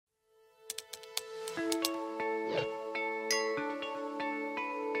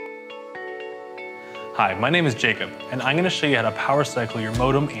Hi, my name is Jacob, and I'm going to show you how to power cycle your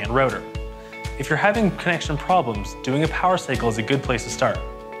modem and router. If you're having connection problems, doing a power cycle is a good place to start.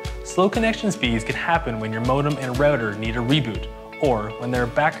 Slow connection speeds can happen when your modem and router need a reboot, or when there are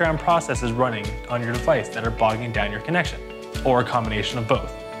background processes running on your device that are bogging down your connection, or a combination of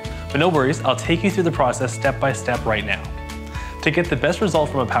both. But no worries, I'll take you through the process step by step right now. To get the best result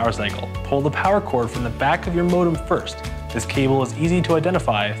from a power cycle, pull the power cord from the back of your modem first. This cable is easy to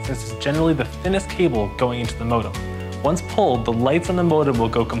identify since it's generally the thinnest cable going into the modem. Once pulled, the lights on the modem will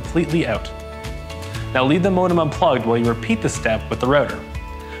go completely out. Now leave the modem unplugged while you repeat the step with the router.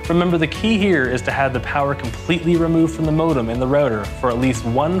 Remember, the key here is to have the power completely removed from the modem and the router for at least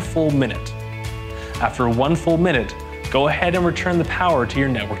 1 full minute. After 1 full minute, go ahead and return the power to your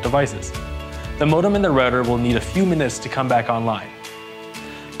network devices. The modem and the router will need a few minutes to come back online.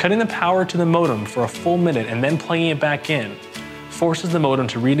 Cutting the power to the modem for a full minute and then plugging it back in forces the modem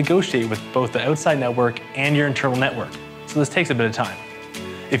to renegotiate with both the outside network and your internal network, so this takes a bit of time.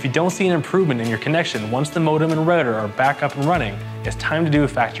 If you don't see an improvement in your connection once the modem and router are back up and running, it's time to do a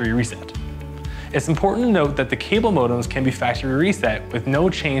factory reset. It's important to note that the cable modems can be factory reset with no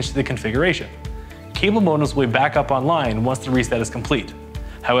change to the configuration. Cable modems will be back up online once the reset is complete.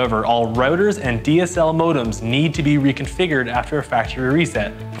 However, all routers and DSL modems need to be reconfigured after a factory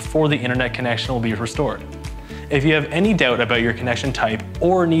reset before the internet connection will be restored. If you have any doubt about your connection type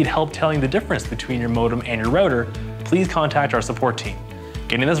or need help telling the difference between your modem and your router, please contact our support team.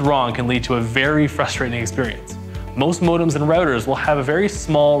 Getting this wrong can lead to a very frustrating experience. Most modems and routers will have a very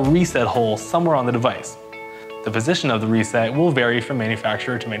small reset hole somewhere on the device. The position of the reset will vary from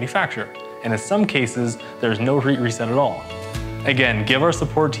manufacturer to manufacturer, and in some cases, there is no reset at all. Again, give our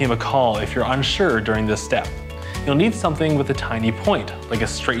support team a call if you're unsure during this step. You'll need something with a tiny point, like a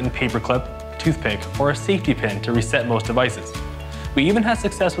straightened paperclip, toothpick, or a safety pin to reset most devices. We even had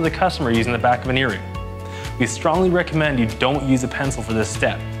success with a customer using the back of an earring. We strongly recommend you don't use a pencil for this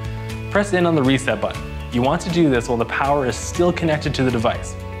step. Press in on the reset button. You want to do this while the power is still connected to the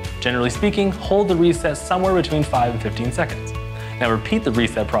device. Generally speaking, hold the reset somewhere between 5 and 15 seconds. Now repeat the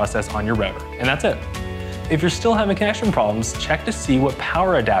reset process on your router, and that's it. If you're still having connection problems, check to see what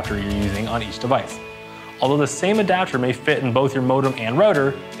power adapter you're using on each device. Although the same adapter may fit in both your modem and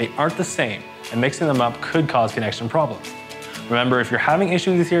router, they aren't the same, and mixing them up could cause connection problems. Remember, if you're having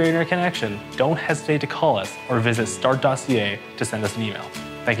issues with your internet connection, don't hesitate to call us or visit Start.ca to send us an email.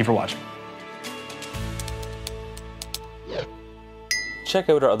 Thank you for watching. Check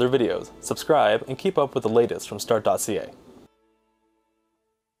out our other videos, subscribe, and keep up with the latest from Start.ca.